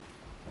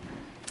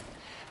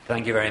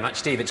Thank you very much,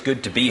 Steve. It's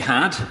good to be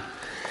had.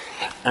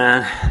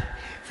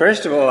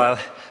 First of all, I'll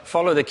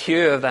follow the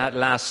cue of that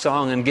last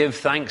song and give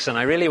thanks. And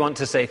I really want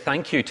to say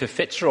thank you to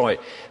Fitzroy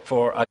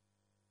for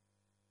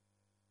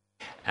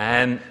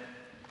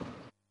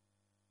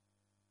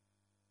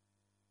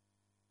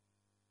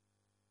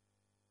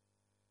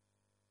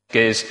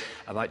is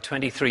about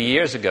 23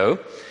 years ago.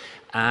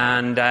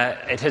 And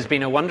it has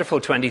been a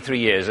wonderful 23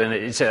 years, and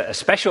it's a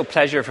special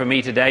pleasure for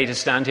me today to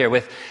stand here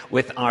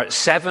with our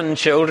 7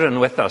 children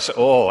with us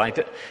all. I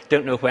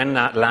don't know when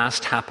that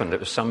last happened. It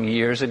was some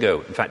years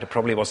ago. In fact, it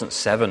probably wasn't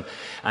 7.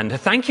 And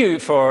thank you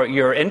for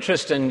your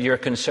interest and your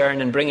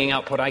concern in bringing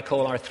up what I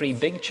call our 3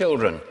 big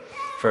children,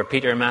 for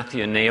Peter,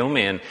 Matthew and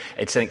Naomi. And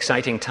it's an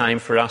exciting time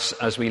for us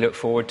as we look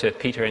forward to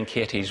Peter and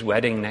Katie's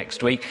wedding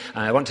next week.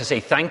 And I want to say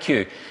thank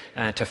you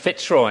to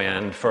Fitzroy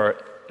and for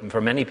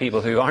many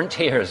people who aren't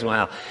here as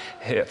well,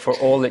 for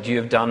all that you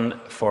have done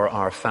for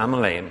our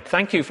family. And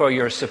thank you for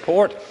your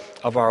support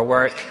of our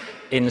work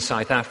in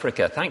South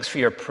Africa. Thanks for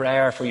your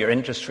prayer, for your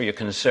interest, for your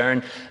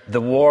concern, the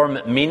warm,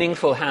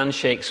 meaningful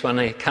handshakes when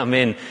I come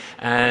in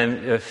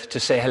to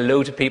say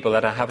hello to people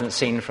that I haven't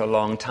seen for a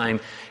long time.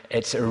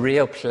 It's a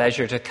real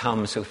pleasure to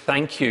come. So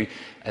thank you,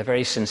 a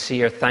very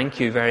sincere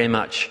thank you very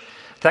much.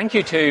 Thank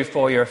you, too,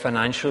 for your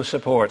financial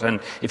support.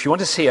 And if you want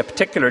to see a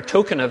particular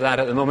token of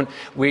that at the moment,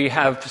 we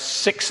have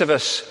 6 of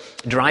us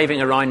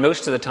driving around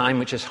most of the time,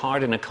 which is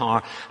hard in a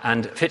car.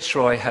 And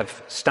Fitzroy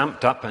have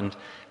stamped up, and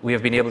we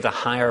have been able to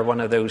hire one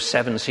of those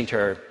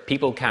 7-seater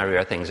people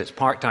carrier things. It's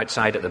parked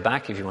outside at the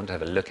back if you want to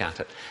have a look at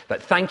it.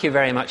 But thank you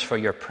very much for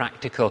your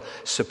practical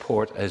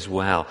support as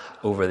well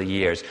over the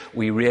years.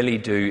 We really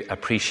do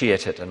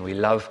appreciate it, and we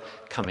love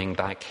coming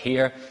back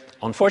here.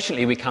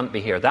 Unfortunately, we can't be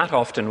here that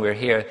often. We're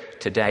here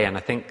today, and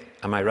I think,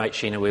 am I right,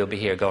 Sheena, we'll be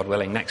here, God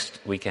willing,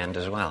 next weekend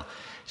as well.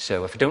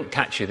 So if I don't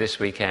catch you this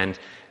weekend,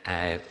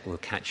 we'll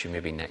catch you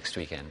maybe next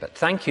weekend. But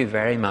thank you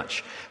very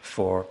much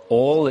for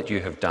all that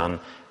you have done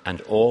and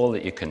all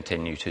that you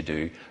continue to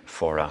do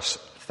for us.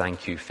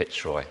 Thank you,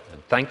 Fitzroy.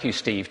 And thank you,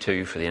 Steve,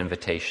 too, for the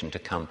invitation to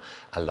come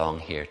along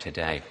here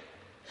today.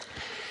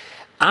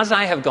 As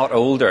I have got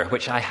older,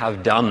 which I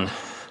have done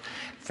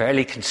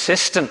fairly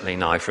consistently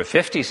now for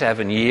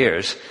 57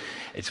 years,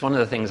 it's one of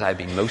the things I've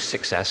been most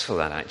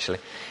successful at, actually.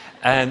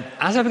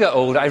 As I've got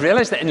older, I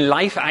realised that in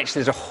life,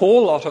 actually, there's a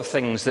whole lot of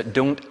things that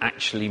don't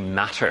actually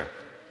matter.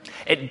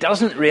 It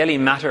doesn't really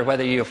matter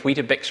whether you have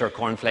Weetabix or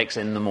cornflakes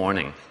in the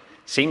morning.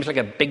 Seems like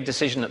a big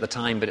decision at the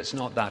time, but it's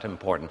not that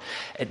important.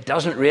 It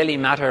doesn't really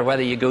matter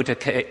whether you go to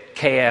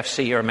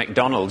KFC or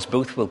McDonald's.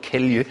 Both will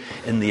kill you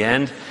in the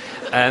end.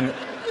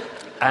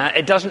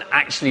 It doesn't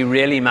actually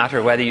really matter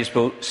whether you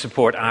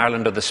support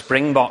Ireland or the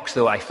Springboks,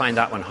 though I find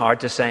that one hard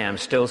to say. I'm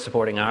still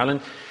supporting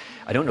Ireland.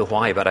 I don't know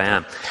why, but I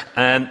am.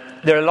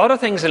 There are a lot of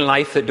things in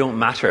life that don't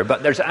matter,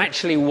 but there's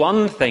actually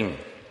one thing.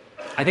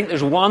 I think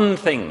there's one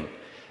thing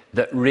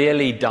that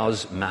really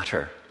does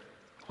matter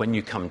when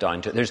you come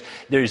down to it.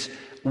 There's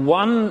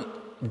one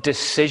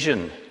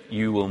decision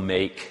you will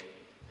make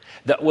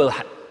that will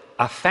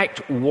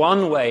affect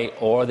one way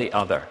or the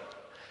other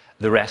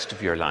the rest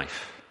of your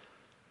life.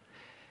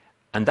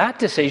 And that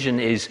decision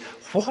is,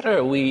 what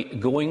are we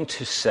going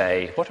to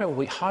say?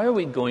 How are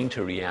we going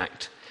to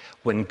react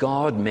when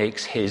God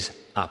makes his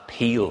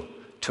appeal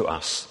to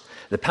us?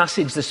 The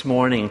passage this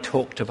morning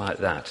talked about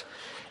that.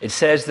 It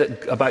says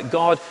that about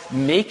God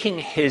making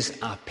his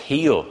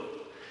appeal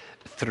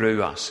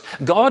through us.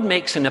 God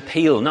makes an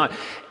appeal. Now,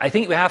 I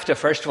think we have to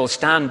first of all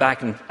stand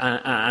back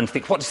and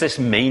think, what does this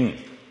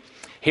mean?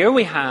 Here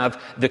we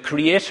have the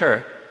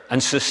creator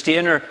and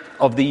sustainer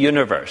of the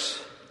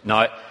universe.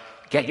 Now,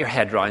 get your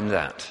head round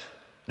that.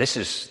 This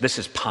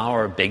is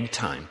power big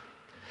time.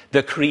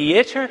 The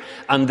creator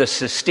and the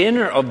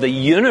sustainer of the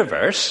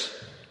universe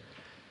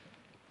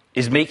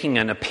is making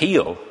an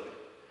appeal.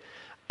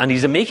 And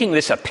he's making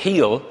this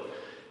appeal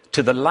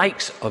to the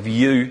likes of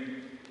you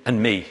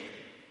and me.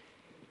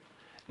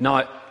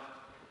 Now,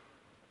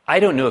 I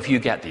don't know if you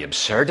get the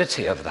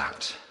absurdity of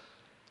that.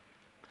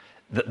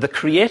 The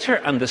creator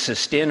and the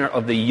sustainer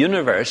of the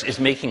universe is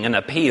making an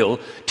appeal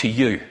to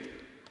you.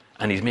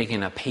 And he's making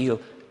an appeal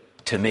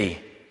to me.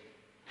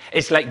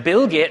 It's like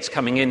Bill Gates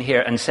coming in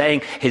here and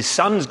saying his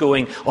son's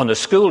going on a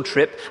school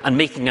trip and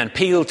making an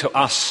appeal to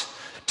us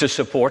to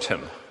support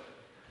him.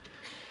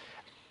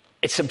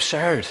 It's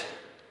absurd.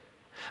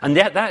 And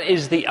yet that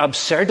is the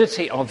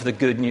absurdity of the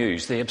good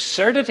news. The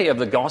absurdity of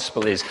the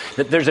gospel is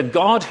that there's a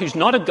God who's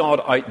not a God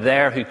out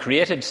there who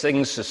created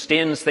things,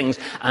 sustains things,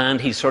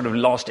 and he's sort of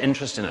lost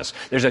interest in us.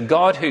 There's a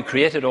God who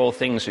created all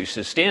things, who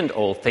sustained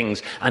all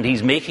things, and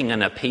he's making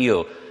an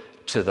appeal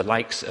to the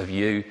likes of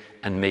you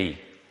and me.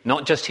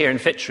 Not just here in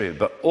Fitzroy,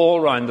 but all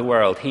around the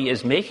world. He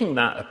is making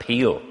that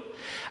appeal.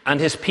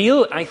 And his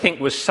appeal, I think,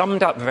 was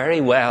summed up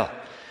very well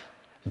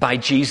by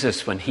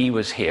Jesus when he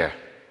was here.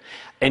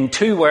 In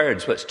 2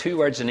 words, well, it's 2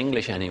 words in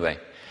English anyway.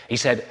 He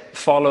said,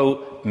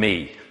 follow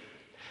me.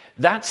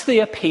 That's the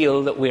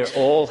appeal that we're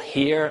all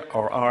here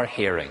or are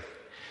hearing.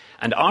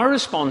 And our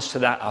response to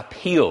that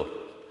appeal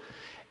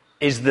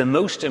is the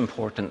most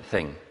important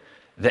thing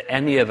that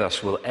any of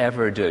us will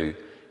ever do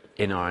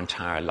in our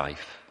entire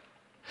life.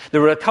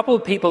 There were a couple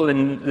of people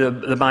in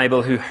the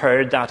Bible who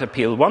heard that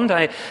appeal. One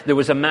day, there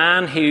was a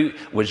man who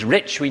was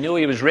rich. We know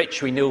he was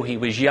rich. We know he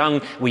was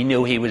young. We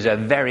know he was a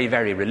very,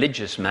 very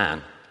religious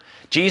man.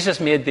 Jesus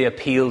made the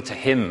appeal to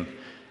him.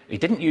 He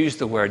didn't use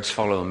the words,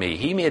 follow me.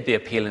 He made the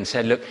appeal and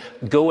said, look,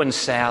 go and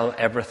sell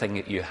everything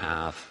that you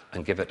have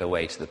and give it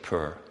away to the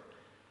poor.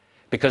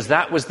 Because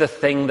that was the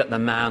thing that the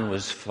man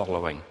was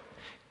following.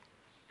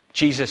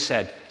 Jesus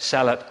said,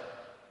 sell it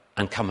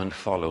and come and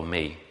follow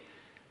me.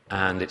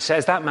 And it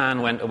says that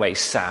man went away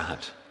sad.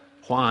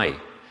 Why?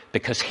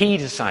 Because he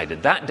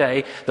decided that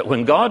day that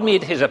when God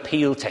made his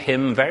appeal to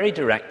him very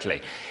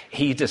directly,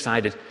 he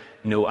decided,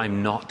 no,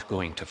 I'm not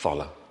going to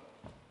follow.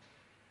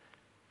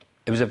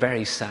 It was a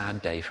very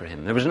sad day for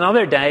him. There was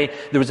another day,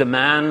 there was a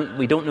man,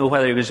 we don't know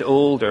whether he was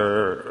old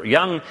or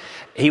young.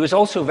 He was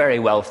also very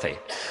wealthy.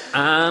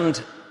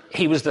 And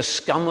he was the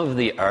scum of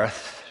the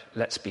earth,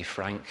 let's be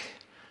frank.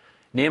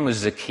 Name was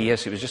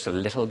Zacchaeus. He was just a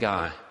little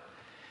guy.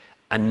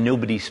 And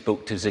nobody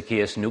spoke to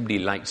Zacchaeus. Nobody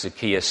liked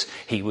Zacchaeus.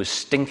 He was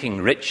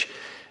stinking rich,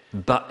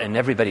 but in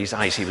everybody's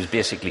eyes, he was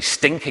basically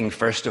stinking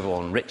first of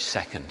all and rich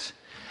second.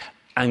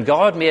 And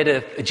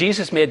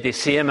Jesus made the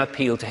same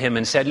appeal to him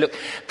and said, look,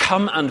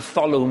 come and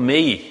follow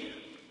me.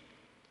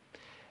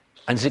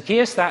 And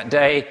Zacchaeus that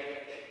day,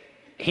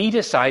 he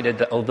decided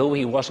that although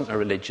he wasn't a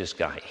religious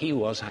guy, he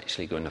was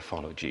actually going to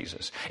follow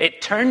Jesus.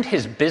 It turned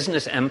his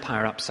business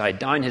empire upside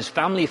down. His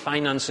family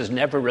finances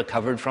never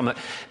recovered from it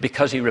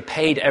because he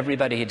repaid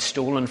everybody he'd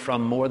stolen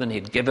from more than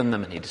he'd given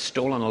them, and he'd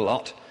stolen a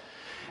lot.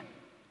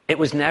 It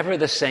was never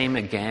the same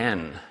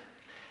again.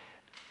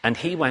 And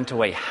he went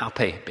away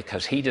happy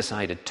because he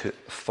decided to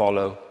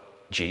follow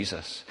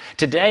Jesus.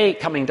 Today,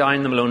 coming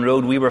down the Malone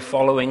Road, we were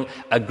following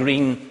a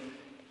green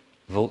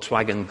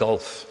Volkswagen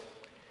Golf.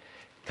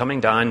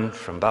 Coming down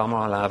from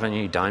Balmoral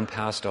Avenue, down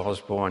past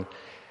Osborne.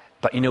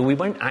 But, we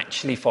weren't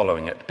actually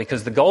following it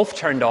because the Golf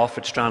turned off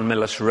at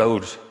Stranmillis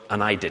Road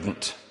and I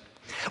didn't.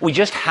 We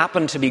just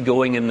happened to be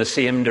going in the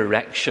same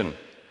direction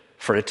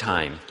for a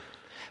time.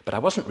 But I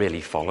wasn't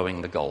really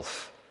following the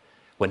Golf.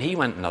 When he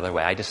went another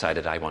way, I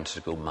decided I wanted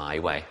to go my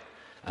way.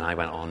 And I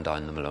went on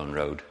down the Malone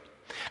Road.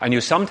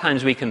 And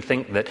sometimes we can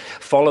think that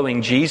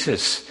following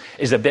Jesus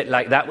is a bit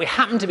like that. We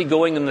happen to be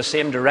going in the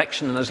same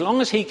direction, and as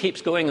long as he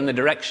keeps going in the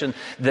direction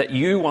that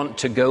you want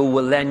to go,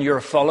 well, then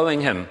you're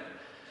following him.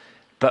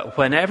 But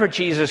whenever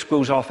Jesus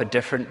goes off a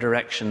different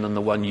direction than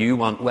the one you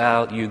want,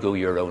 well, you go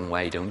your own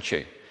way, don't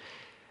you?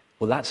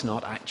 Well, that's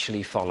not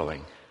actually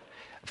following.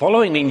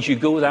 Following means you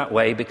go that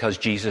way because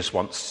Jesus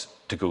wants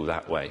to go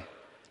that way,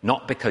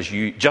 not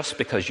just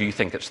because you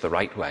think it's the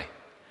right way.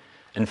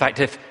 In fact,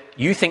 if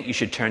you think you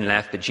should turn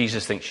left, but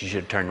Jesus thinks you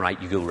should turn right,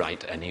 you go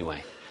right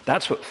anyway.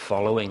 That's what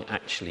following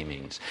actually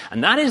means.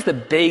 And that is the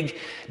big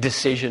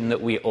decision that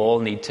we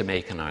all need to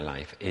make in our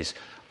life is,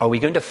 are we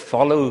going to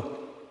follow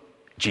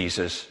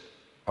Jesus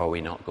or are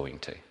we not going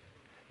to?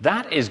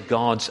 That is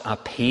God's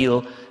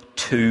appeal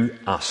to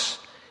us.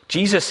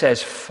 Jesus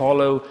says,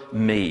 follow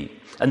me.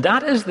 And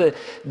that is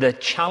the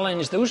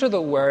challenge. Those are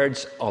the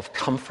words of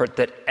comfort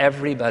that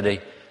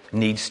everybody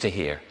needs to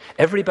hear.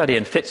 Everybody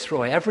in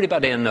Fitzroy,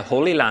 everybody in the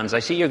Holy Lands. I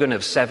see you're going to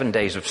have 7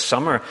 days of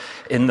summer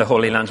in the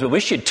Holy Lands. I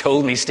wish you'd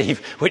told me, Steve,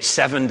 which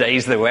 7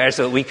 days there were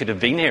so that we could have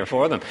been here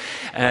for them.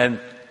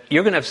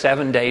 You're going to have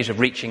 7 days of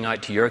reaching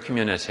out to your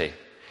community.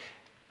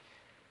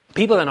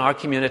 People in our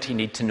community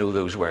need to know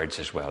those words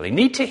as well. They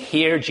need to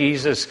hear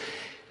Jesus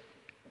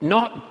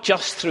not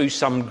just through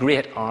some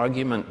great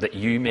argument that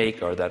you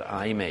make or that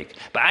I make,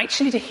 but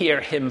actually to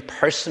hear him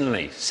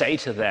personally say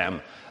to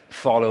them,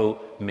 follow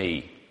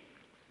me.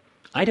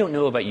 I don't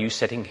know about you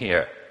sitting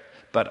here,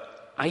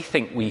 but I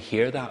think we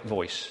hear that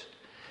voice.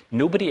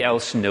 Nobody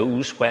else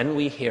knows when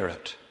we hear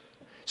it.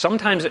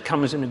 Sometimes it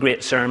comes in a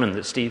great sermon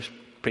that Steve's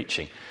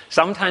preaching.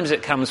 Sometimes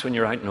it comes when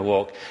you're out on a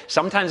walk.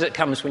 Sometimes it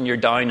comes when you're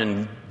down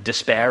and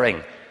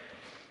despairing.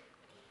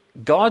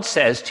 God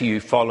says to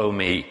you, follow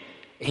me.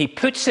 He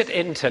puts it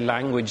into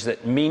language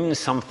that means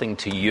something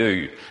to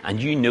you,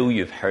 and you know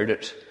you've heard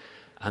it.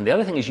 And the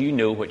other thing is you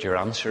know what your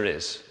answer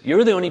is.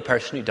 You're the only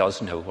person who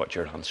does know what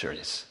your answer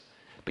is.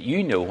 But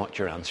you know what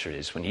your answer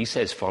is. When he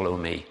says, follow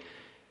me,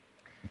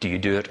 do you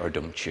do it or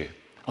don't you?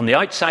 On the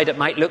outside, it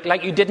might look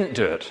like you didn't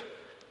do it,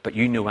 but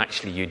you know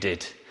actually you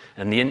did.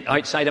 And the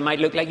outside, it might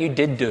look like you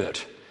did do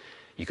it.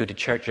 You go to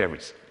church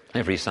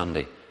every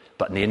Sunday,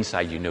 but on the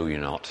inside, you know you're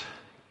not.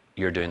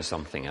 You're doing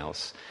something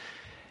else.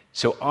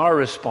 So our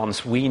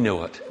response, we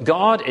know it.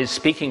 God is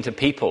speaking to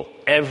people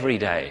every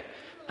day,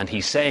 and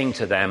he's saying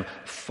to them,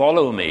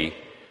 follow me,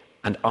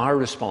 and our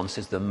response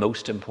is the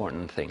most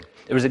important thing.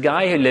 There was a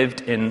guy who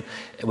lived in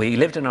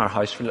our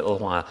house for a little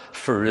while,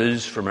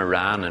 Firuz from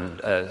Iran,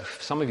 and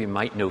some of you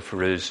might know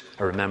Firuz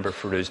or remember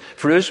Firuz.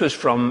 Firuz was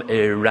from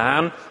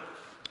Iran,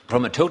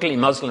 from a totally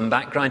Muslim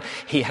background.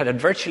 He had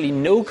virtually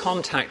no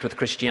contact with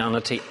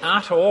Christianity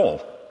at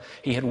all.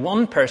 He had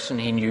one person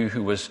he knew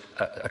who was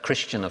a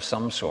Christian of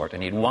some sort,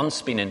 and he'd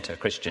once been into a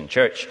Christian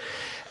church.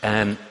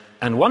 And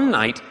one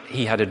night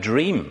he had a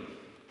dream.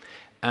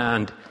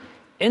 And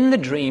in the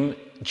dream,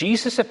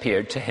 Jesus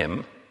appeared to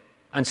him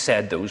and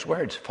said those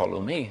words,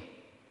 "Follow me."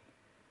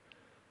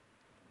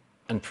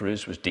 And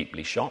Feroz was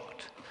deeply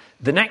shocked.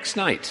 The next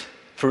night,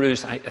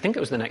 Feroz, I think it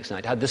was the next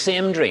night, had the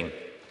same dream.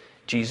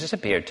 Jesus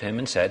appeared to him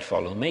and said,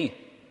 "Follow me."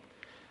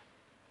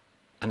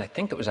 And I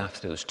think it was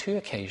after those two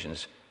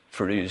occasions,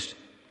 Feroz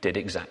did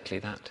exactly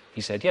that.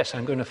 He said, "Yes,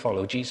 I'm going to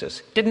follow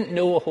Jesus." Didn't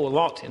know a whole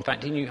lot. In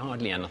fact, he knew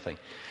hardly anything.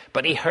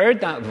 But he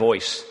heard that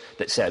voice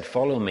that said,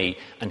 "Follow me,"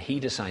 and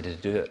he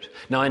decided to do it.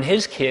 Now, in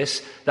his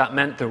case, that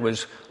meant there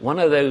was one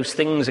of those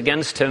things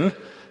against him,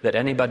 that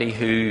anybody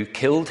who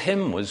killed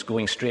him was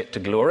going straight to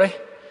glory.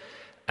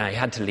 He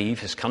had to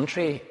leave his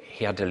country.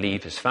 He had to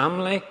leave his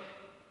family.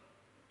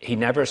 He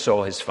never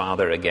saw his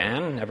father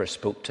again, never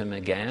spoke to him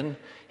again.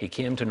 He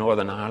came to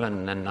Northern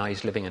Ireland, and now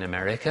he's living in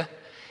America.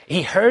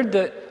 He heard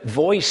the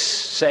voice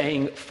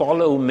saying,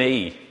 "Follow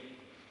me,"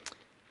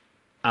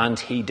 and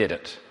he did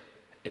it.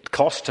 It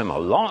cost him a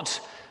lot,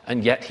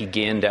 and yet he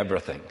gained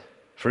everything.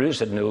 Feroz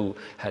had no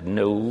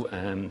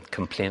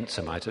complaints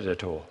about it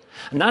at all.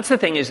 And that's the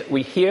thing, is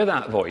we hear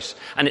that voice,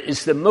 and it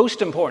is the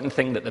most important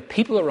thing that the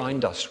people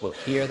around us will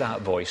hear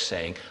that voice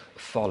saying,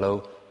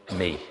 "Follow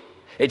me."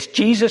 It's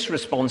Jesus'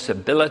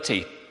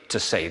 responsibility to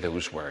say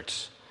those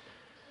words.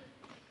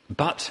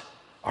 But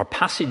our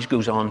passage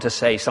goes on to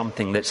say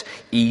something that's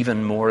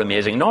even more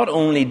amazing. Not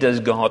only does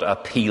God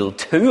appeal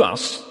to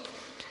us,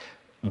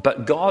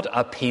 but God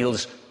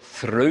appeals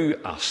through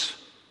us.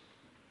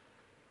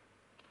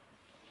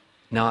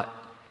 Now,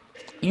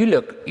 you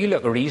look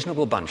a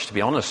reasonable bunch, to be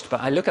honest,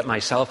 but I look at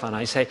myself and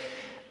I say,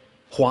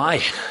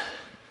 why?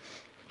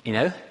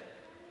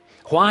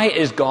 Why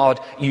is God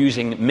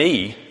using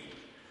me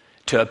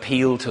to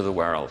appeal to the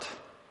world?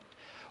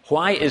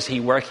 Why is he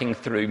working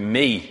through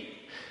me?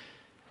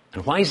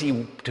 And why is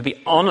he, to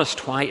be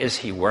honest, why is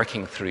he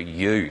working through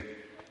you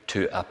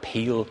to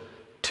appeal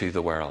to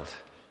the world?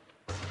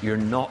 You're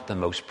not the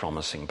most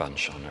promising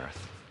bunch on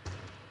earth.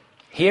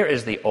 Here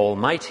is the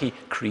almighty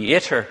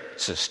creator,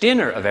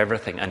 sustainer of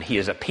everything, and he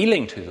is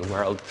appealing to the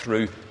world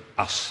through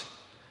us,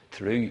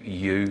 through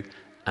you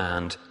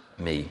and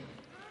me.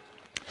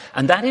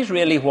 And that is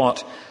really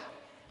what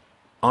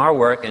our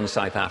work in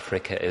South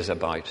Africa is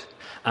about.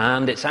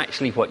 And it's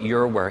actually what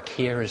your work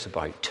here is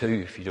about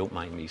too, if you don't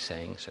mind me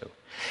saying so.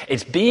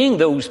 It's being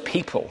those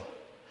people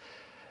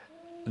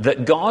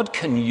that God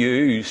can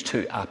use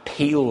to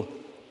appeal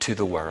to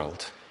the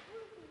world.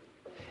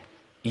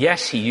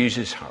 Yes, he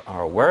uses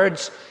our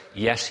words.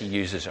 Yes, he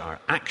uses our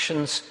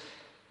actions.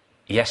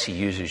 Yes, he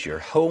uses your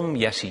home.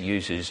 Yes, he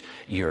uses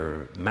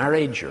your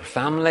marriage, your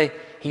family.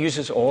 He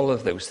uses all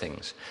of those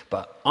things.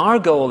 But our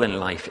goal in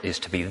life is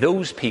to be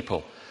those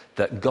people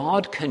that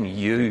God can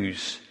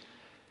use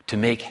to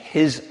make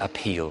his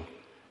appeal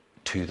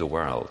to the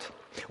world.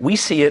 We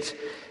see it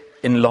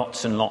in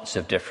lots and lots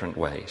of different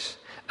ways.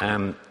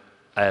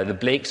 The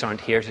Blakes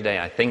aren't here today,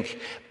 I think,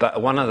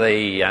 but one of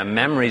the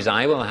memories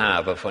I will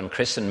have of when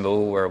Chris and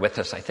Mo were with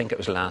us, I think it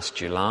was last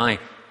July.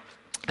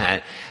 We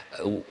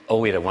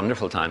had a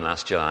wonderful time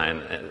last July.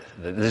 And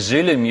the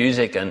Zulu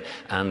music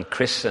and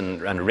Chris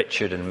and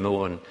Richard and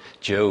Mo and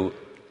Joe,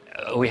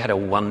 we had a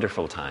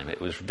wonderful time.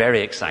 It was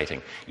very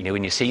exciting.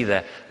 When you see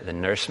the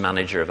nurse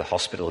manager of the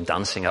hospital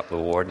dancing up the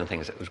ward and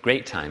things, it was a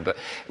great time. But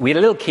we had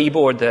a little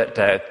keyboard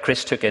that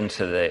Chris took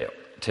into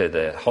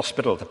the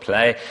hospital to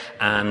play,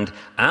 and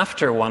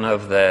after one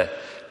of the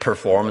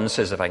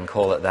performances, if I can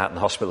call it that, in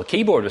the hospital, the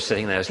keyboard was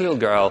sitting there. This little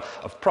girl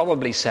of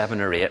probably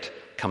 7 or 8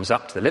 comes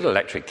up to the little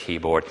electric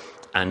keyboard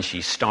and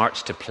she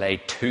starts to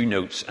play 2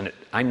 notes. And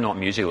I'm not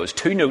musical. It's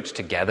 2 notes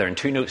together, and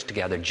 2 notes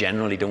together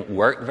generally don't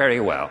work very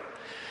well.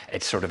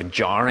 It's sort of a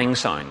jarring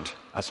sound.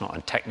 That's not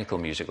a technical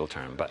musical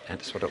term, but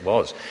that's what it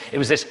was. It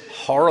was this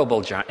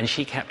horrible jar, and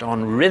she kept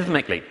on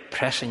rhythmically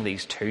pressing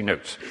these 2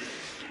 notes.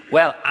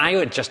 Well, I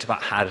would just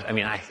about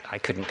I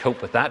couldn't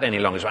cope with that any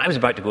longer. So I was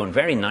about to go and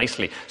very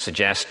nicely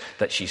suggest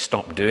that she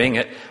stop doing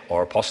it,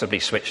 or possibly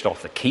switched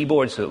off the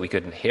keyboard so that we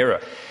couldn't hear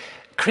her.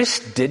 Chris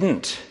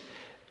didn't.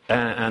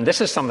 And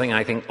this is something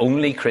I think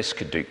only Chris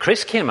could do.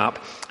 Chris came up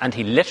and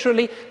he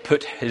literally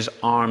put his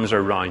arms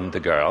around the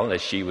girl as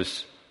she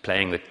was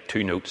playing the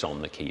 2 notes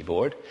on the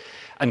keyboard.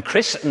 And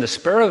Chris, in the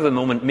spur of the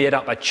moment, made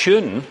up a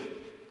tune.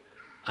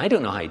 I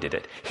don't know how he did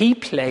it. He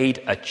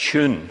played a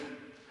tune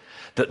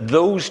that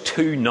those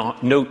 2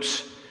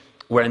 notes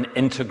were an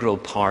integral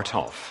part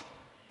of.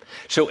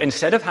 So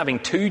instead of having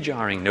 2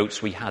 jarring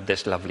notes, we had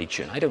this lovely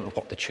tune. I don't know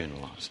what the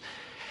tune was.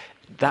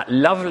 That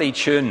lovely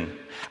tune.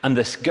 And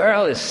this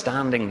girl is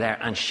standing there,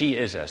 and she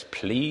is as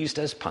pleased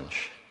as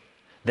punch.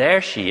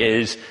 There she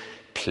is,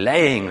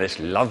 playing this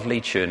lovely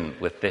tune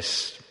with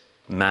this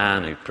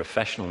man, a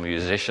professional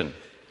musician.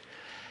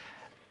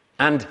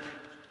 And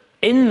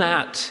in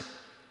that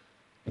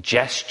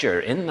gesture,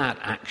 in that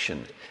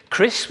action,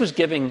 Chris was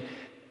giving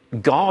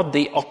God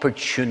the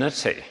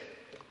opportunity,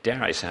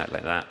 dare I say it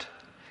like that,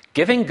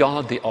 giving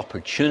God the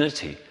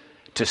opportunity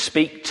to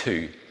speak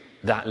to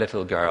that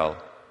little girl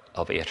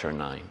of 8 or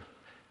 9.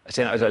 I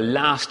say that was a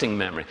lasting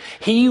memory.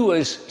 He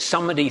was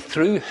somebody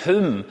through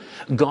whom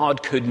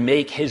God could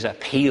make his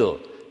appeal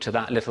to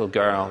that little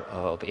girl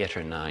of 8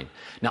 or 9.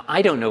 Now,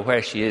 I don't know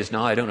where she is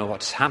now. I don't know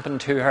what's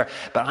happened to her.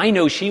 But I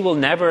know she will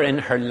never in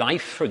her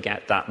life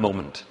forget that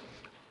moment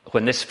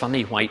when this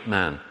funny white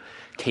man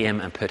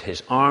came and put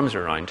his arms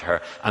around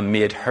her and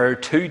made her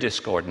 2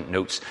 discordant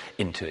notes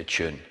into a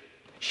tune.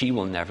 She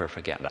will never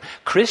forget that.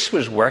 Chris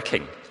was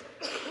working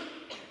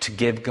to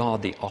give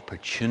God the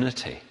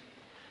opportunity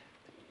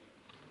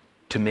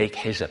to make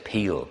his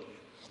appeal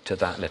to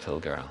that little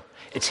girl.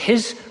 It's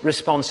his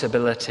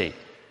responsibility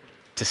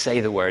to say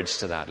the words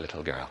to that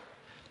little girl.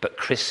 But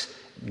Chris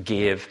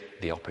gave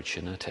the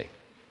opportunity.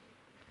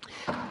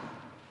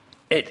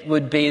 It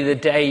would be the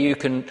day you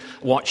can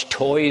watch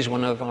Toys,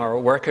 one of our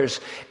workers,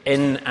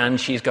 in, and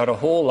she's got a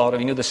whole lot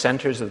of, the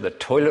centres of the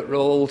toilet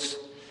rolls,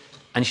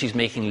 and she's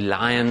making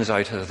lions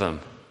out of them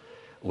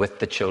with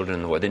the children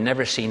in the world. They've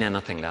never seen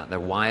anything like that. They're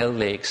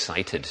wildly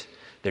excited.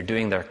 They're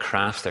doing their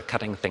crafts, they're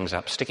cutting things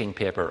up, sticking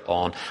paper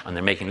on, and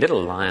they're making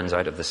little lions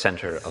out of the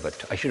centre of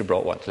it. I should have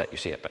brought one to let you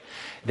see it, but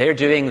they're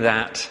doing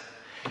that.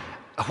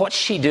 What's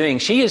she doing?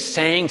 She is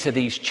saying to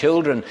these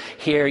children,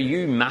 here,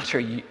 you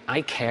matter,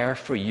 I care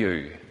for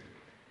you.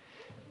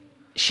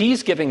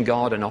 She's giving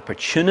God an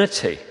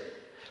opportunity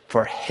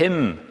for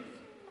him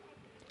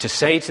to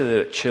say to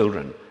the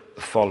children,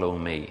 follow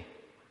me.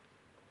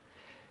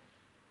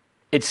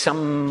 It's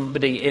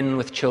somebody in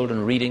with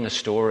children reading a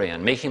story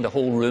and making the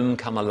whole room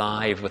come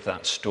alive with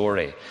that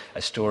story.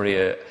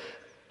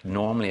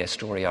 Normally a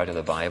story out of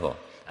the Bible.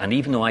 And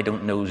even though I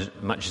don't know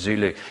much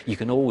Zulu, you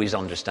can always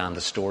understand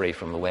the story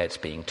from the way it's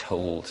being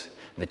told.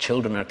 The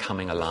children are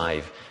coming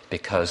alive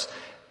because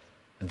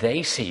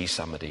they see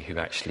somebody who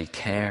actually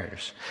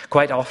cares.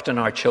 Quite often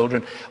our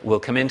children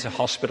will come into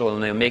hospital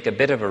and they'll make a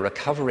bit of a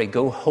recovery,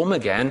 go home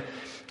again,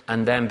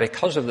 and then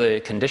because of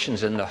the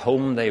conditions in the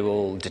home, they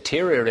will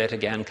deteriorate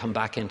again, come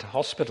back into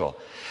hospital.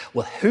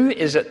 Well, who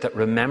is it that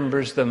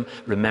remembers them,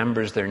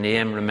 remembers their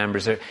name,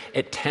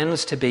 It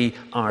tends to be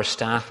our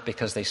staff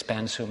because they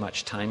spend so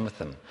much time with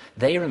them.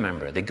 They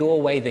remember. They go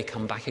away, they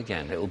come back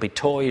again. It will be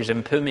Toys,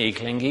 Mpumi,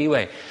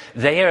 Klingiwe.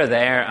 They are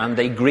there and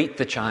they greet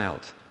the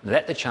child.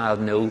 Let the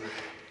child know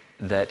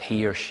that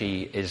he or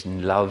she is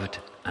loved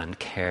and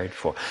cared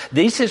for.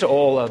 This is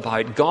all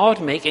about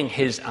God making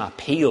his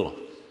appeal.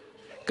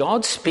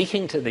 God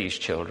speaking to these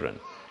children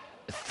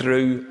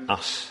through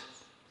us.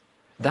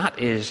 That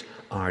is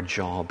our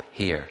job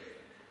here.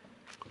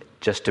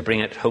 Just to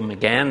bring it home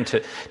again,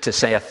 to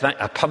say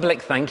a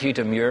public thank you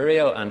to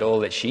Muriel and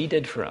all that she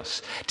did for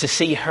us. To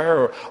see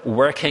her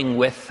working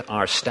with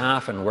our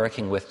staff and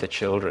working with the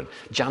children.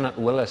 Janet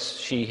Willis,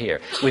 she here.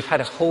 We've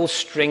had a whole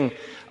string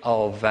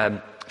of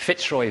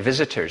Fitzroy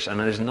visitors, and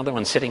there's another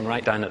one sitting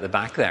right down at the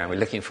back there. We're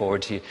looking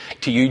forward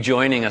to you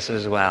joining us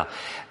as well.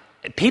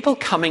 People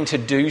coming to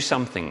do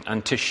something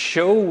and to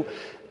show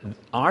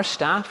our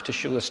staff, to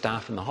show the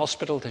staff in the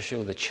hospital, to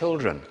show the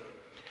children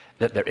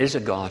that there is a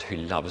God who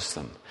loves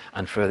them,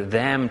 and for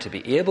them to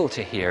be able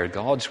to hear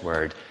God's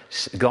word,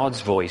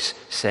 God's voice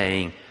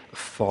saying,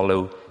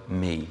 follow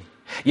me.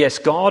 Yes,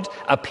 God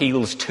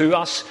appeals to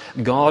us,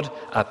 God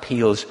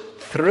appeals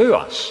through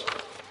us.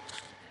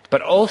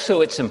 But also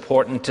it's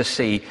important to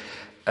see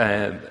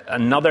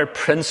another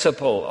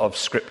principle of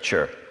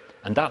Scripture.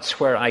 And that's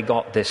where I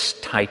got this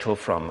title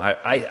from.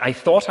 I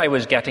thought I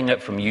was getting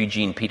it from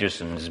Eugene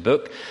Peterson's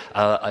book.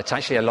 It's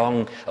actually a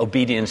long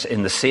obedience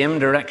in the same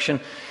direction.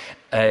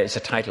 It's the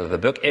title of the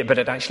book. But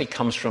it actually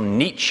comes from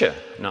Nietzsche.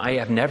 Now, I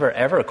have never,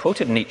 ever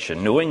quoted Nietzsche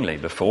knowingly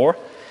before.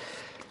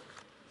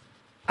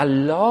 A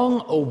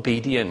long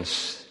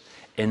obedience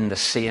in the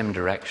same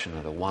direction,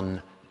 or the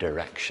one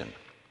direction.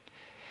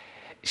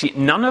 See,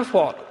 none of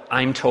what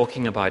I'm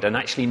talking about, and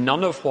actually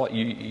none of what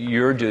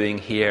you're doing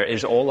here,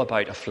 is all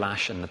about a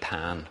flash in the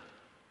pan.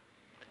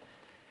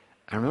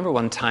 I remember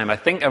one time, I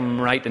think I'm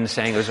right in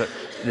saying,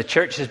 the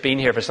church has been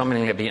here for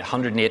something like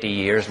 180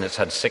 years, and it's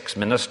had 6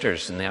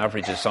 ministers, and the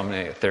average is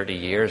something like 30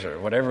 years, or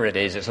whatever it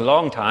is. It's a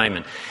long time,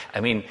 and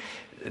I mean,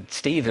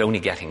 Steve's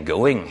only getting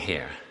going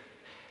here.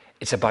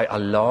 It's about a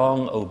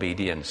long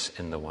obedience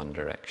in the one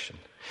direction.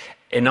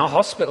 In a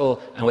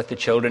hospital and with the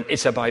children,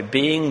 it's about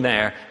being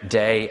there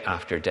day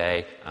after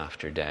day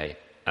after day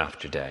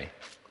after day.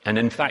 And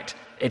in fact,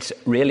 it's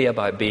really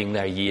about being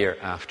there year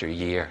after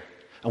year.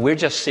 And we're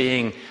just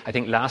seeing, I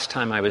think last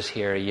time I was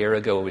here a year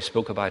ago, we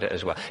spoke about it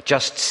as well,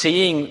 just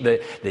seeing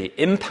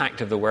the impact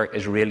of the work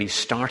is really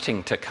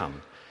starting to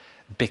come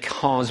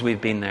because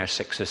we've been there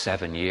 6 or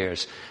 7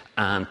 years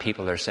and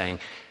people are saying,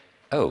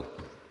 oh,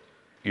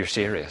 you're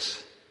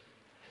serious.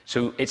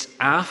 So it's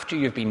after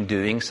you've been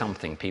doing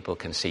something people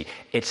can see.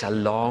 It's a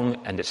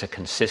long and it's a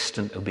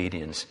consistent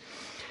obedience.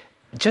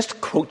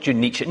 Just quote you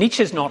Nietzsche.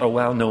 Nietzsche is not a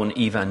well-known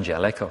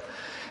evangelical,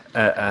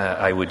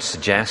 I would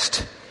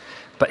suggest.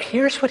 But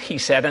here's what he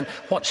said, and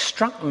what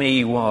struck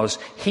me was,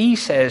 he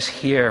says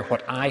here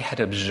what I had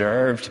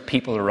observed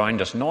people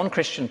around us,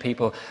 non-Christian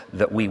people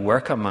that we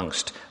work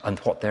amongst, and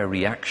what their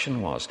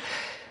reaction was.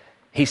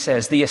 He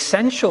says, the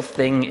essential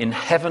thing in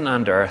heaven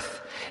and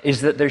earth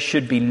is that there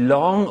should be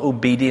long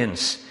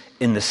obedience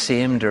in the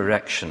same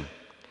direction.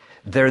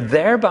 There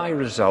thereby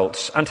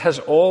results, and has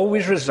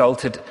always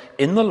resulted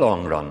in the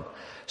long run,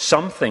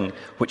 something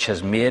which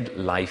has made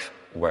life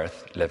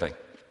worth living.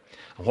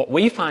 And what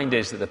we find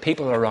is that the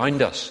people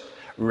around us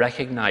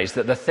recognize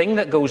that the thing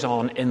that goes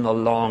on in the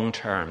long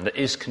term, that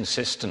is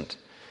consistent,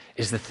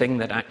 is the thing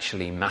that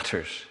actually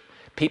matters.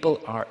 People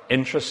are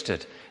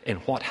interested in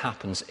what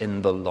happens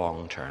in the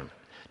long term.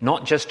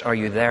 Not just are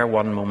you there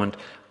one moment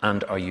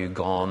and are you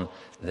gone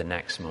the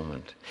next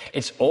moment.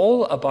 It's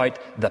all about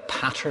the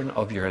pattern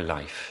of your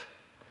life.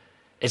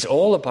 It's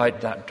all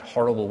about that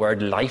horrible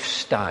word,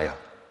 lifestyle.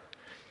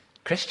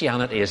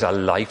 Christianity is a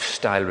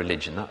lifestyle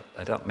religion.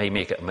 That may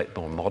make it a bit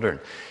more modern.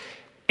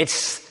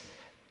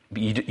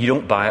 You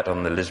don't buy it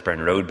on the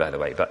Lisburn Road, by the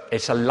way, but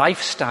it's a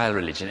lifestyle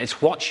religion.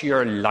 It's what's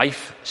your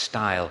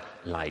lifestyle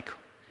like?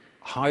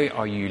 How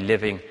are you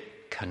living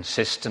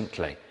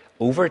consistently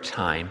over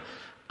time?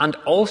 And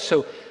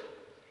also,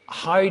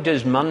 how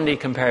does Monday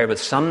compare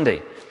with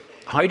Sunday?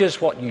 How does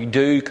what you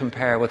do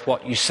compare with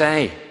what you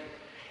say?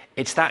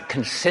 It's that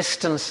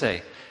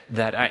consistency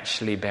that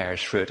actually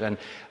bears fruit. And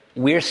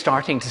we're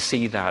starting to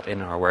see that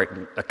in our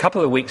work. A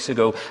couple of weeks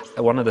ago,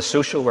 one of the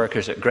social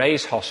workers at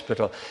Gray's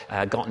Hospital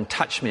got in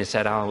touch with me and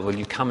said, will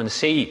you come and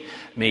see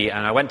me?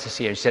 And I went to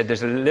see her. She said,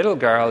 there's a little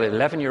girl, an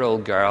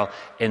 11-year-old girl,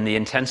 in the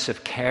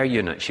intensive care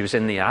unit. She was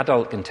in the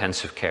adult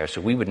intensive care,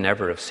 so we would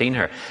never have seen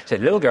her. She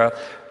said, little girl,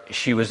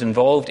 she was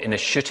involved in a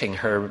shooting.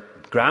 Her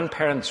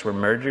grandparents were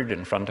murdered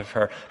in front of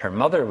her. Her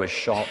mother was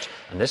shot,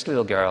 and this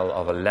little girl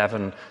of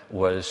 11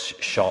 was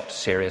shot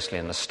seriously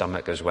in the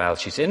stomach as well.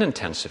 She's in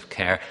intensive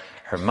care.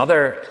 Her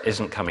mother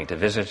isn't coming to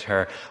visit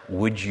her.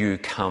 Would you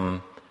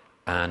come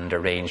and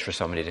arrange for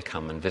somebody to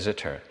come and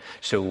visit her?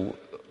 So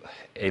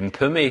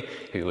Mpumi,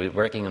 who was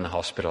working in the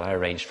hospital, I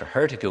arranged for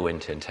her to go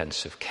into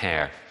intensive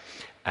care.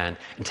 And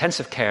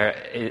intensive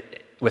care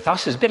with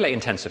us is a bit like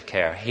intensive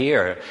care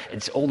here.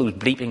 It's all those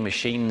bleeping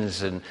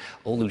machines and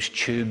all those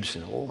tubes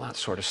and all that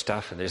sort of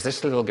stuff. And there's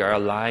this little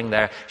girl lying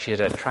there. She had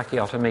a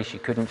tracheotomy. She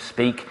couldn't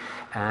speak.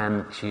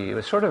 She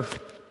was sort of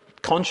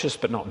conscious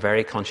but not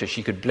very conscious.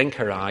 She could blink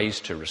her eyes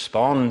to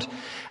respond.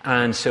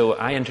 And so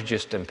I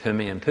introduced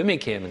Mpumi.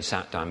 Mpumi came and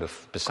sat down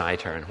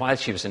beside her. And while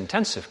she was in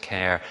intensive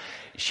care,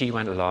 she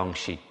went along.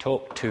 She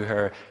talked to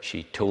her.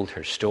 She told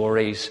her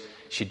stories.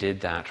 She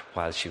did that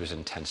while she was in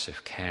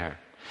intensive care.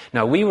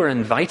 Now, we were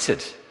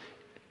invited,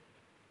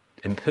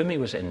 Mpumi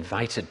was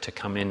invited to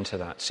come into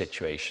that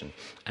situation.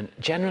 And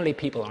generally,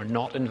 people are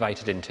not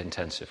invited into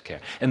intensive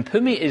care.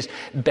 Mpumi is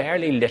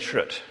barely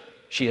literate.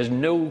 She has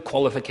no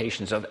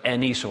qualifications of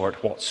any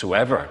sort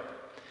whatsoever.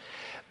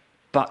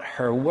 But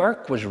her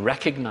work was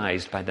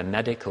recognized by the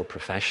medical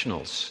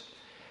professionals,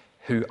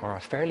 who are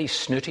a fairly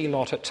snooty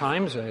lot at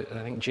times. I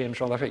think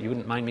James Rutherford, you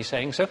wouldn't mind me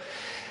saying so.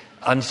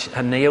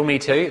 And Naomi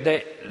too.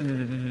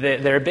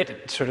 They're a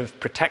bit sort of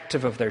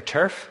protective of their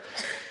turf,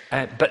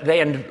 but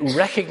they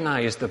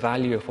recognised the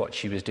value of what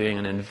she was doing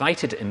and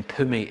invited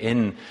Mpumi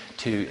in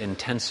to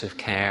intensive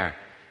care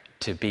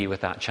to be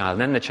with that child.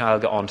 And then the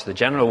child got on to the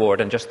general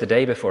ward, and just the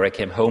day before I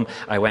came home,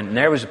 I went, and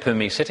there was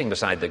Mpumi sitting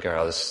beside the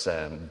girl's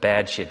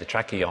bed. She had the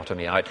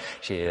tracheotomy out.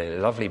 She had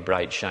a lovely,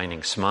 bright,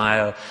 shining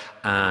smile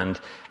and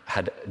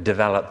had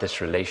developed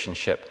this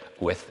relationship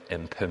with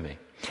Mpumi.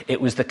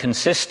 It was the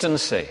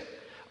consistency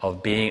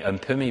of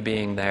Mpumi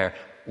being there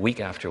week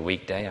after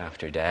week, day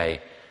after day,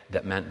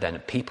 that meant then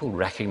people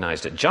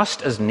recognized it,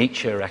 just as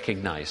Nietzsche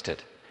recognized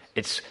it.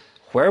 It's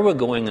where we're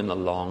going in the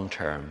long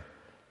term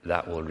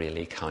that will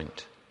really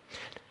count.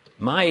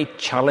 My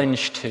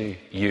challenge to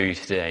you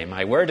today,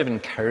 my word of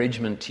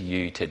encouragement to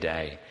you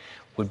today,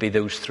 would be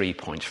those 3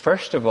 points.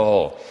 First of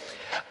all,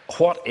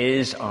 what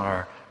is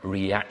our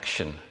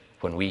reaction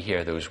when we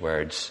hear those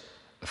words,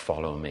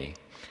 follow me?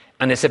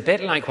 And it's a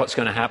bit like what's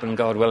going to happen,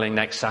 God willing,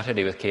 next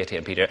Saturday with Katie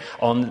and Peter.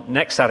 On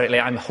next Saturday,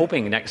 I'm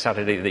hoping next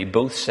Saturday they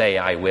both say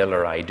I will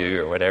or I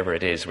do or whatever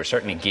it is. We're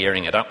certainly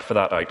gearing it up for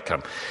that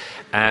outcome.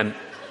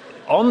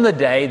 On the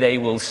day, they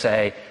will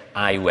say,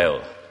 I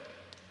will.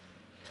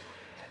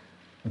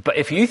 But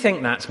if you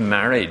think that's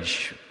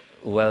marriage,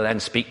 well, then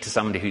speak to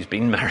somebody who's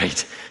been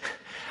married.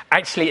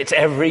 Actually, it's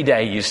every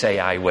day you say,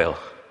 I will.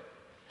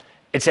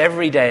 It's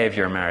every day of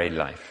your married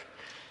life.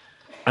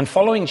 And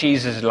following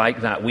Jesus is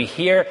like that. We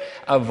hear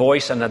a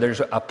voice and there's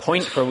a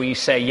point where we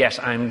say, yes,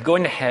 I'm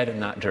going to head in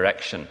that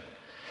direction.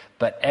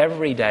 But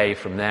every day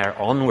from there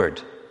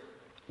onward,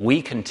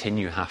 we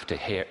continue to have to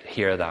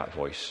hear that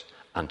voice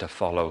and to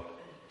follow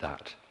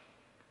that.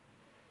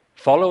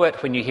 Follow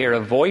it when you hear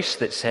a voice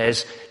that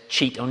says,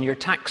 cheat on your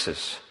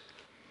taxes.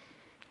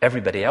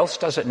 Everybody else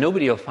does it.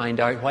 Nobody will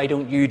find out. Why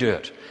don't you do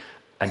it?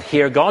 And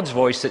hear God's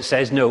voice that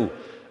says, no,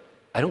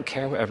 I don't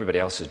care what everybody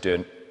else is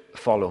doing.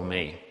 Follow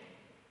me.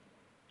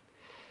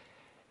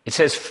 It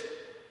says,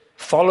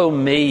 follow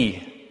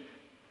me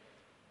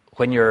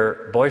when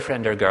your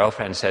boyfriend or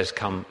girlfriend says,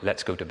 come,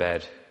 let's go to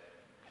bed.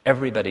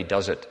 Everybody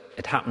does it.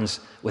 It happens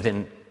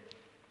within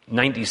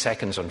 90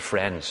 seconds on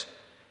Friends.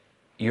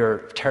 You're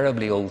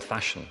terribly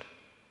old-fashioned.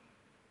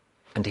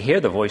 And to hear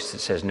the voice that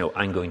says, no,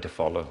 I'm going to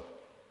follow.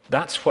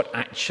 That's what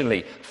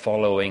actually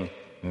following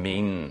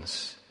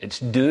means. It's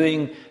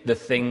doing the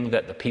thing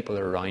that the people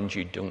around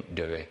you don't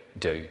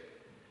do.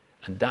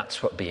 And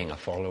that's what being a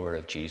follower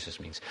of Jesus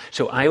means.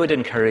 So I would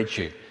encourage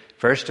you,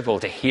 first of all,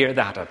 to hear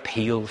that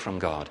appeal from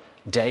God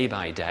day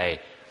by day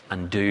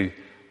and do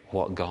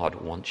what God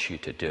wants you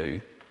to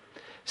do.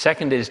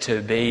 Second is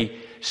to be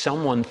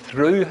someone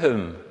through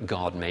whom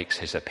God makes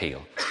his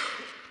appeal.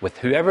 With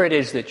whoever it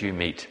is that you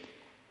meet,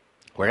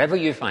 wherever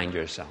you find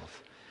yourself,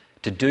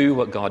 to do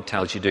what God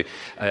tells you to do.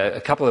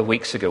 A couple of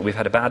weeks ago, we've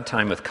had a bad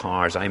time with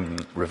cars. I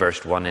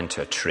reversed one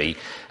into a tree.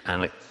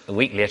 And a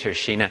week later,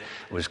 Sheena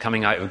was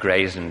coming out of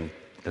Grays in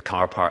the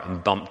car park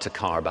and bumped a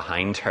car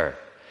behind her.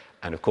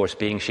 And of course,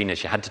 being Sheena,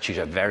 she had to choose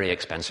a very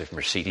expensive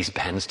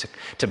Mercedes-Benz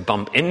to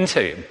bump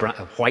into,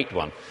 a white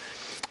one.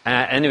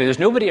 Anyway, there's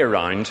nobody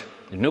around.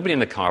 There's nobody in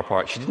the car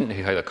park. She didn't know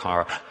who the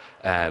car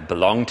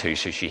belonged to,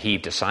 so she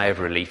heaved a sigh of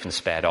relief and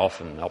sped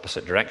off in the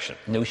opposite direction.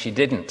 No, she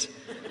didn't.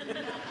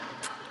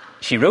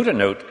 She wrote a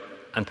note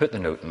and put the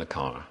note in the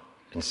car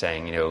and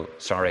saying,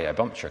 sorry, I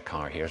bumped your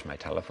car. Here's my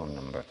telephone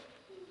number.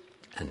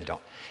 And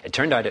it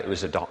turned out it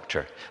was a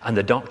doctor. And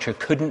the doctor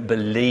couldn't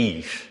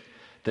believe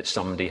that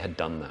somebody had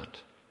done that.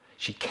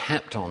 She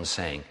kept on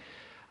saying,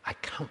 I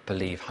can't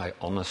believe how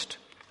honest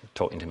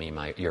talking to me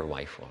your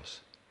wife was.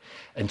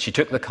 And she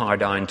took the car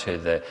down to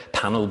the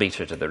panel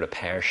beater, to the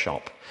repair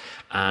shop.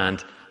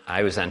 And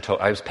I was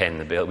paying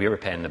the bill. We were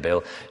paying the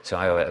bill. So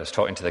I was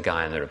talking to the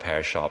guy in the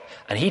repair shop.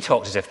 And he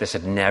talked as if this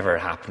had never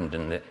happened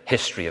in the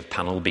history of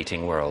panel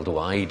beating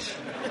worldwide.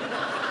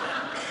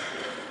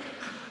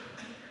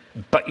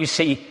 But you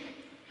see,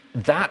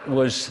 that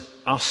was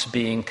us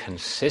being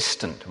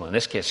consistent. Well, in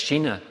this case,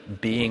 Sheena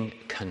being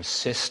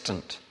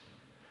consistent.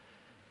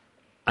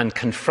 And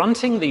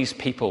confronting these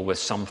people with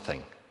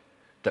something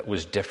that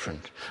was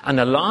different.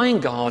 And allowing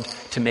God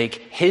to make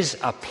his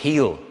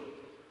appeal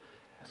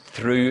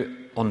through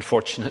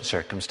unfortunate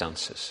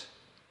circumstances.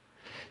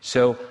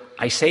 So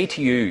I say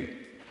to you,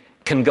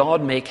 can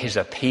God make his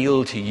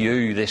appeal to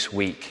you this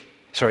week?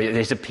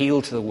 His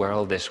appeal to the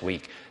world this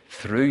week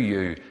through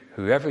you,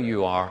 whoever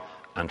you are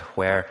and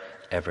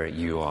wherever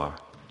you are.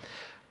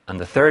 And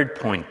the third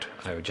point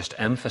I would just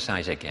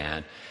emphasize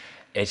again,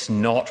 it's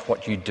not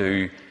what you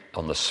do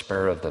on the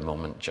spur of the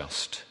moment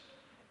just.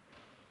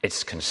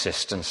 It's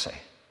consistency.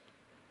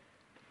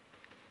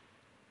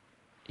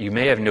 You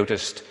may have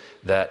noticed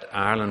that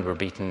Ireland were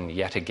beaten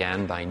yet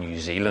again by New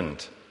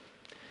Zealand.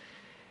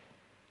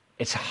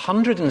 It's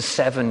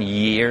 107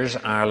 years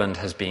Ireland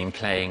has been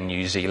playing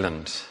New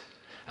Zealand,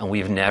 and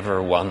we've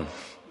never won.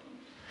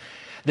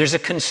 There's a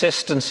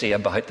consistency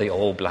about the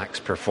All Blacks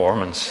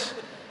performance,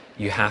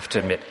 you have to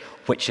admit,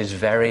 which is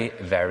very,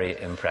 very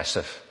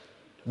impressive.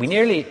 We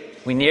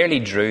nearly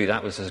drew.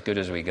 That was as good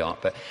as we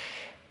got, but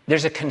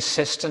there's a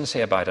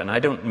consistency about it, and I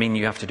don't mean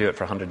you have to do it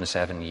for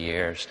 107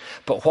 years.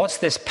 But what's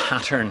this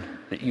pattern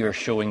that you're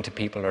showing to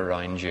people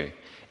around you?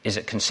 Is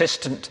it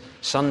consistent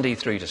Sunday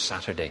through to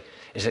Saturday?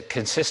 Is it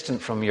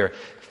consistent from your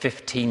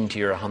 15 to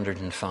your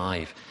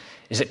 105?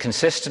 Is it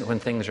consistent when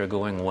things are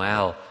going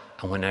well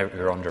and when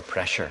you're under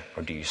pressure,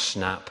 or do you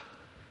snap?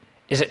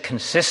 Is it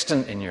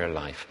consistent in your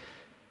life?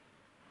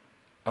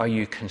 Are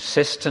you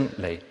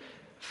consistently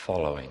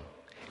following?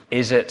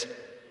 Is it,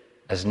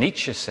 as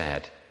Nietzsche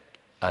said,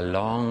 a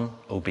long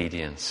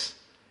obedience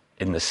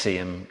in the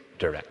same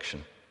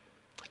direction?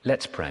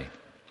 Let's pray.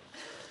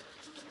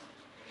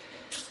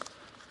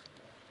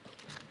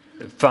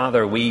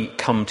 Father, we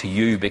come to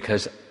you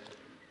because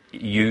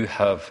you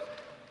have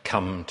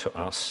come to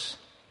us.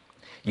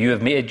 You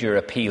have made your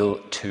appeal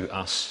to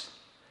us.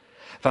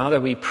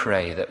 Father, we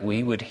pray that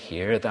we would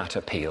hear that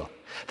appeal,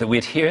 that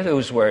we'd hear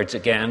those words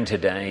again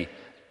today,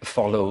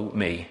 follow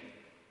me.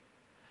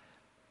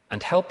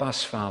 And help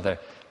us, Father,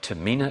 to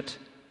mean it,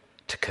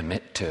 to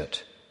commit to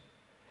it,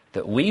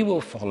 that we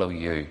will follow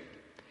you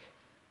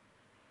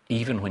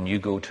even when you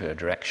go to a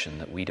direction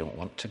that we don't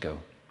want to go,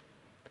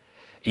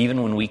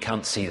 even when we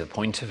can't see the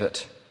point of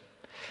it,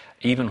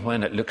 even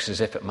when it looks as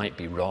if it might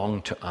be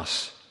wrong to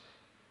us.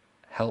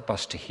 Help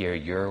us to hear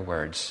your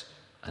words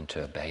and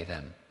to obey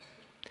them.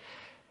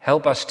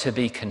 Help us to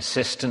be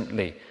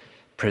consistently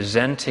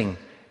presenting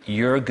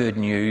your good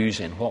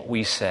news in what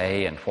we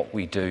say and what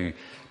we do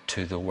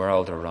to the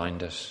world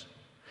around us,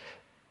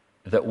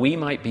 that we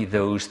might be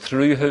those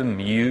through whom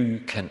you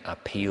can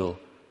appeal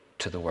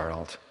to the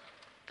world.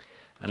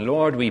 And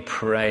Lord, we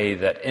pray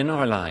that in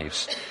our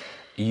lives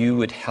you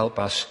would help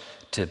us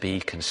to be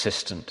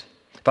consistent.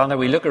 Father,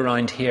 I look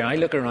around here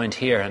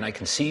and I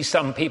can see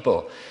some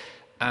people,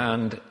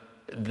 and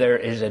there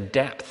is a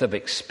depth of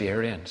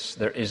experience.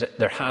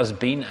 There has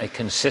been a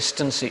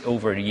consistency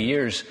over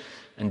years,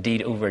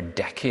 indeed over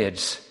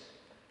decades.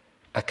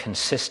 A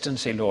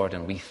consistency, Lord,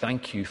 and we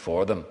thank you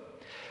for them.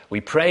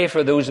 We pray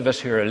for those of us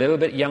who are a little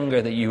bit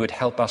younger that you would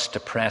help us to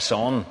press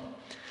on,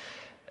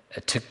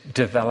 to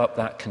develop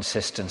that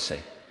consistency.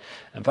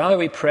 And Father,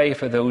 we pray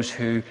for those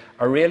who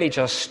are really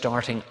just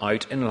starting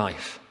out in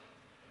life,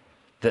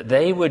 that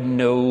they would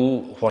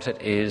know what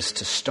it is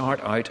to start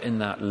out in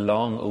that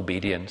long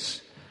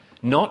obedience,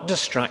 not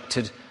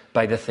distracted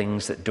by the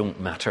things that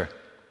don't matter,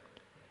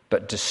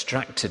 but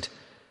distracted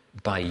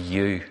by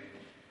you,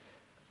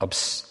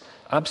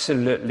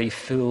 absolutely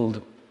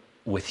filled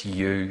with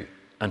you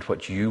and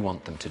what you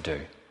want them to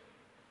do,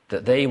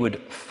 that they would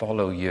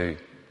follow you.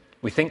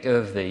 We think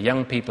of the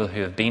young people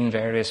who have been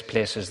various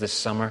places this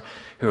summer,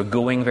 who are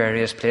going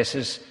various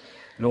places.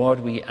 Lord,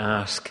 we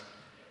ask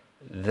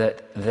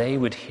that they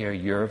would hear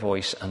your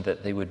voice and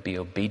that they would be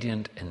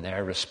obedient in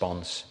their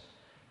response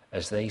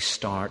as they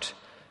start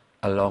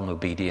along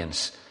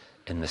obedience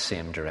in the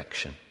same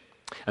direction.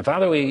 And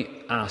Father, we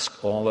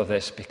ask all of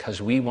this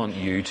because we want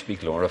you to be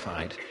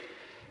glorified.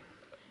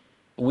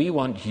 We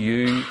want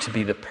you to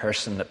be the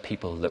person that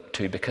people look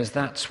to, because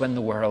that's when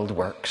the world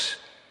works.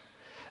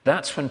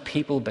 That's when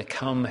people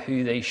become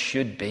who they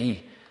should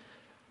be,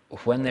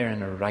 when they're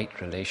in a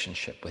right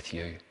relationship with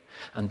you.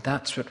 And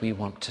that's what we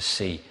want to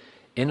see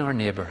in our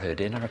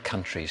neighbourhood, in our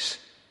countries.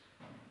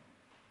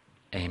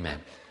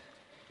 Amen.